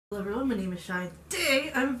Hello everyone, my name is Shine.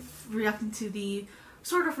 Today I'm reacting to the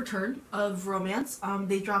sort of return of Vromance.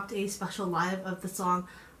 They dropped a special live of the song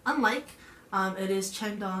Unlike. It is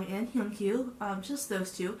Changdong and Hyunkyu, just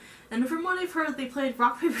those two. And from what I've heard, they played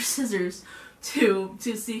rock, paper, scissors to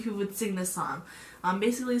see who would sing this song.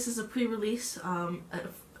 Basically this is a pre-release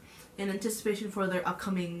in anticipation for their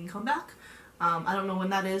upcoming comeback. I don't know when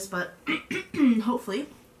that is, but hopefully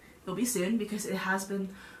it'll be soon because it has been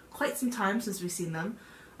quite some time since we've seen them.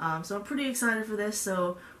 So I'm pretty excited for this,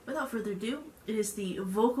 so without further ado, it is the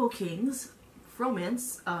Vocal Kings,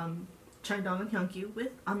 Vromance, Changdong and Hyunkyu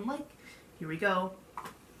with Unlike. Here we go.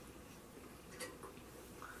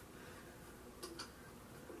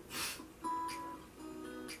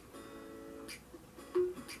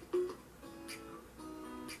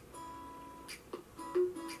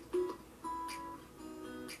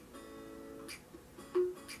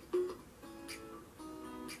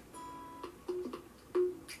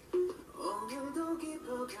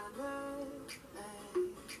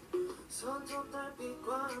 손톱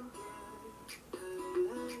달빛과 함께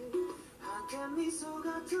하얗게 미소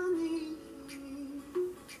같으니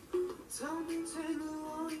텅빈 채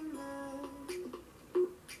누워있네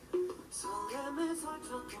설렘에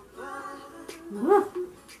설쳤던 밤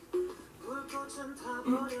불꽃은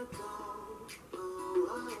타버렸고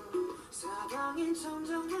사방인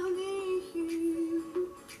천장만이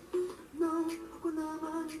너하고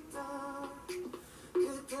나만 있다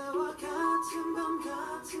그때와 같은 밤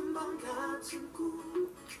같은 밤 같은 꿈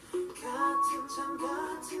같은 참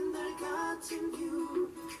같은 날 같은 뷰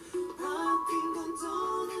바뀐 건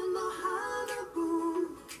또는 너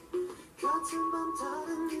하나뿐 같은 밤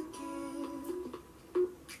다른 느낌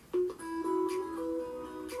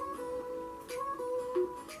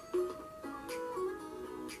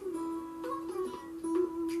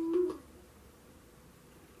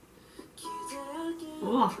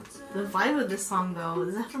Whoa, the vibe of this song though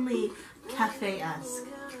is definitely cafe-esque.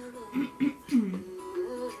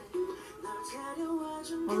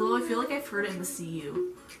 Although I feel like I've heard it in the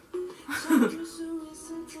CU.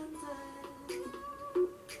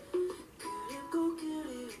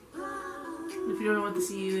 If you don't know what the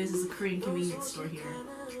CU is, it's a Korean convenience store here.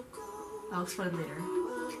 I'll explain later.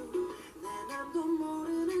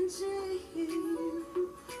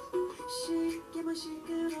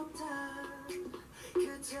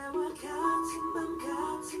 그때와 같은 밤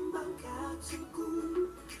같은 밤 같은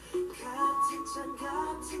꿈 같은 참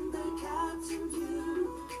같은 달 같은 뷰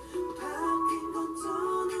바뀐 건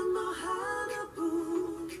또는 너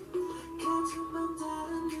하나뿐 같은 밤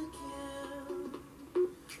다른 느낌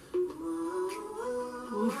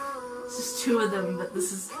Oof, it's just two of them, but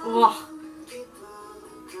this is oh.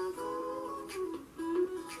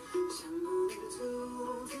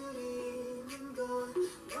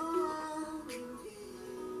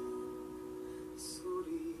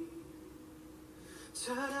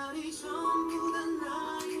 차라리 전부 다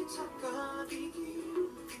나의 착각이길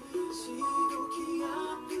지독히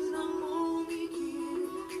아픈 악몽이길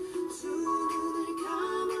두 눈을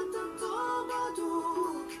감았다 떠봐도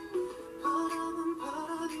바람은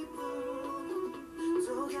바람이뿐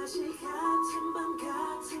또다시 같은 밤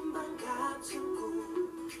같은 밤 같은 꿈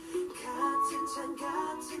같은 참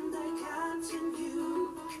같은 달 같은 뷰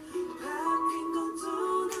바뀐 건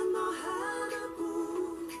또는 너 하나뿐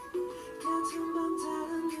같은 밤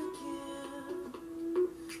다른 느낌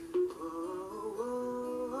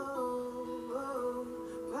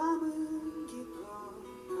밤은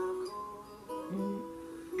깊어가고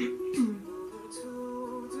눈을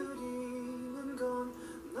두드리는 건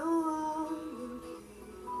너와 눈빛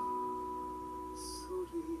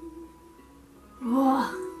소리 Whoa.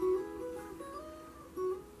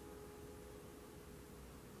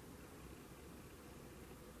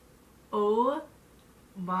 Oh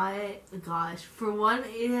my gosh. For one,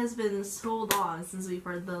 it has been so long since we've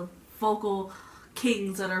heard the vocal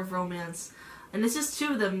kings that are Vromance. And it's just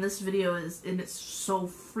two of them. This video is, and it's so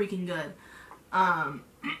freaking good.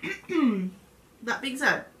 That being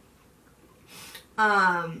said,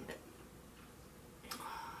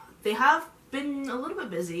 they have been a little bit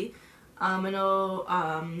busy. I know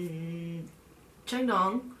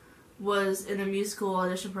Changdong was in a musical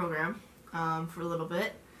audition program for a little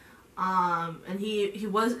bit. And then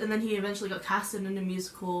he eventually got casted in a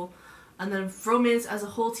musical, and then Vromance as a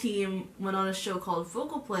whole team went on a show called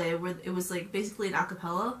Vocal Play, where it was like basically an a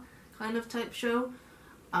cappella kind of type show,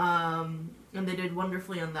 and they did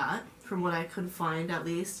wonderfully on that, from what I could find at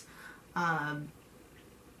least. But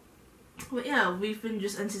yeah, we've been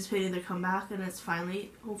just anticipating their comeback, and it's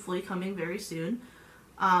finally, hopefully, coming very soon.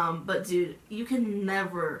 But dude, you can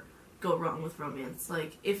never go wrong with Vromance.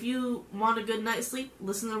 Like, if you want a good night's sleep,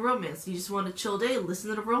 listen to Vromance. You just want a chill day,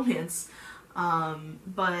 listen to Vromance.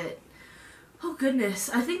 But oh goodness,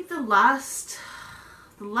 I think the last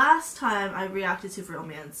time I reacted to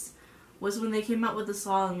Vromance was when they came out with the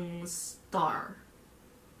song Star,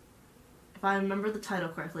 if I remember the title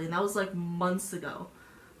correctly, and that was like months ago.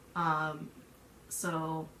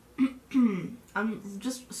 So I'm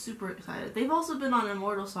just super excited. They've also been on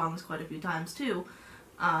Immortal Songs quite a few times too,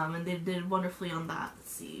 and they did wonderfully on that.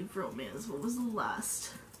 Let's see, Vromance, what was the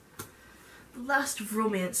last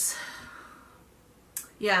Vromance?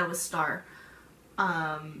 Yeah, it was Star.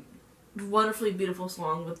 Wonderfully beautiful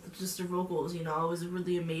song with just the vocals, you know. I was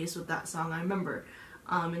really amazed with that song, I remember.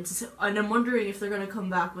 And I'm wondering if they're going to come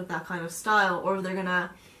back with that kind of style, or if they're going to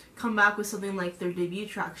come back with something like their debut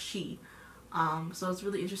track, She. So it's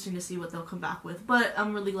really interesting to see what they'll come back with. But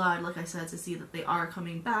I'm really glad, like I said, to see that they are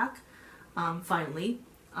coming back, finally.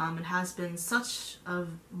 It has been such a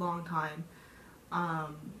long time.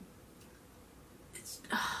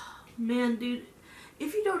 Man, dude,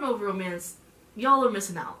 if you don't know Vromance, y'all are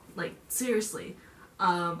missing out. Like, seriously.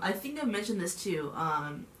 I think I mentioned this too.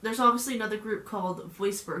 There's obviously another group called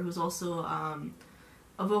Voiceper, who's also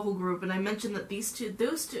a vocal group, and I mentioned that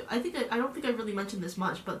those two, I don't think I really mentioned this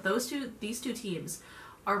much, but these two teams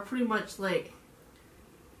are pretty much like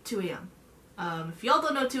 2AM. If y'all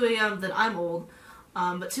don't know 2AM, then I'm old.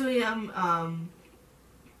 But 2AM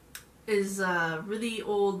is a really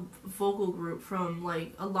old vocal group from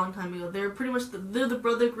like a long time ago. They're pretty much they're the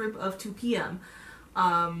brother group of 2PM.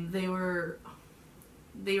 They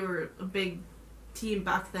were a big team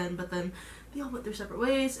back then, but then they all went their separate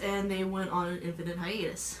ways and they went on an infinite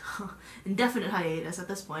hiatus. Indefinite hiatus at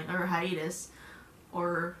this point, or hiatus,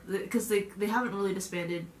 or because they haven't really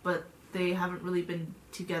disbanded, but they haven't really been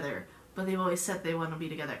together, but they've always said they want to be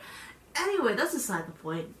together. Anyway, that's beside the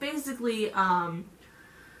point. Basically,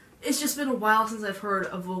 it's just been a while since I've heard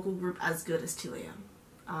a vocal group as good as 2AM.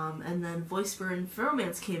 And then Voiceper and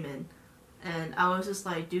Vromance came in, and I was just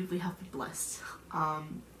like, dude, we have been blessed.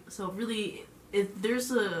 So really, if there's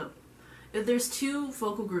two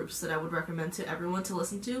vocal groups that I would recommend to everyone to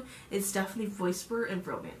listen to, it's definitely Voiceper and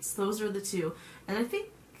Vromance. Those are the two. And I think,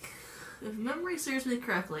 if memory serves me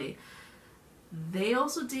correctly, they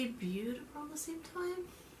also debuted around the same time?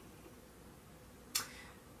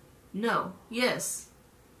 No. Yes.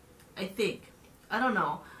 I think. I don't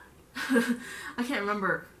know. I can't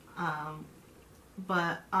remember.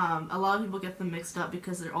 But a lot of people get them mixed up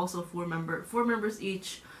because they're also four members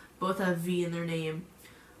each, both have V in their name,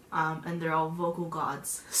 and they're all vocal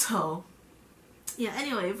gods. So, yeah,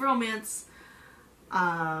 anyway, Vromance,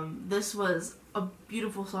 this was a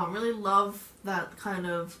beautiful song. Really love that kind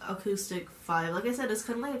of acoustic vibe. Like I said, it's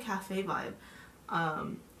kind of like a cafe vibe.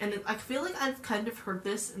 And I feel like I've kind of heard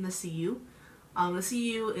this in the CU. The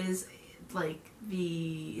CU is like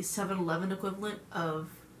the 7-Eleven equivalent of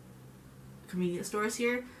convenience stores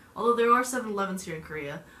here. Although there are 7-Elevens here in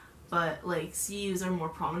Korea, but like CUs are more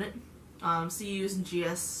prominent. CUs and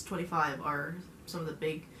GS25 are some of the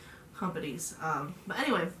big companies. But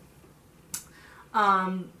anyway,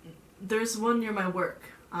 there's one near my work,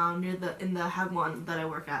 in the Hagwon that I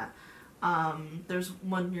work at. There's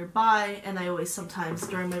one nearby, and I always sometimes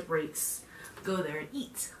during my breaks go there and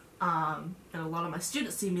eat. And a lot of my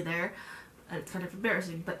students see me there, and it's kind of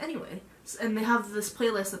embarrassing. But anyway, and they have this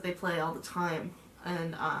playlist that they play all the time,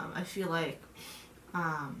 and I feel like,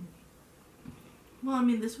 well, I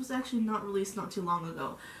mean, this was actually not released not too long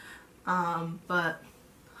ago, but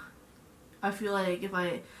I feel like if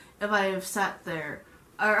I have sat there,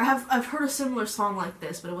 or I've heard a similar song like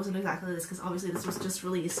this, but it wasn't exactly this because obviously this was just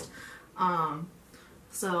released.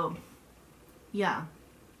 So yeah.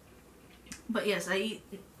 But yes,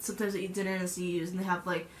 sometimes I eat dinner in the CUs, and they have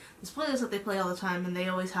like this playlist that they play all the time, and they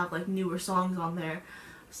always have like newer songs on there.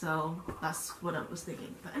 So that's what I was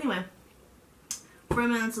thinking. But anyway,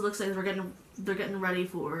 Vromance, it looks like they're getting ready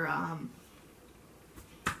for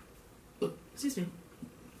excuse me.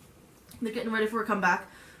 They're getting ready for a comeback.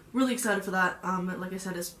 Really excited for that. Like I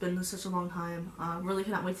said, it's been such a long time. Really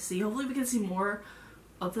cannot wait to see. Hopefully we can see more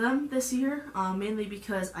of them this year. Mainly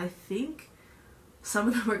because I think some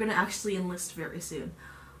of them are going to actually enlist very soon.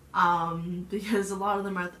 Because a lot of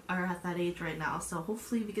them are at that age right now. So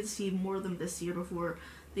hopefully we can see more of them this year before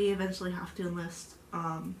they eventually have to enlist.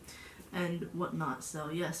 And whatnot. So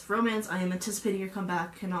yes, Vromance, I am anticipating your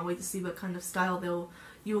comeback. Cannot wait to see what kind of style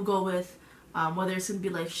you will go with. Whether it's going to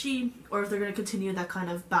be like She, or if they're going to continue that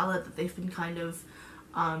kind of ballad that they've been kind of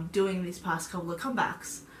doing these past couple of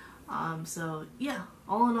comebacks. So yeah,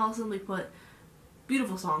 all in all, simply put,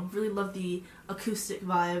 beautiful song. Really love the acoustic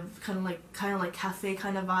vibe, kind of like cafe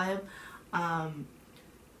kind of vibe.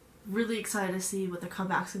 Really excited to see what their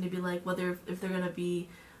comeback's going to be like, whether if they're going to be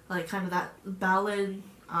like kind of that ballad,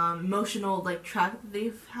 emotional like track that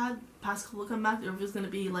they've had past couple of comebacks, or if it's going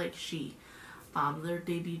to be like She, their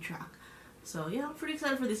debut track. So yeah, I'm pretty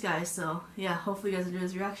excited for these guys. So yeah, hopefully you guys enjoyed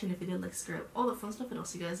this reaction. If you did, like, subscribe, all the fun stuff, and I'll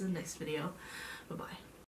see you guys in the next video. Bye bye.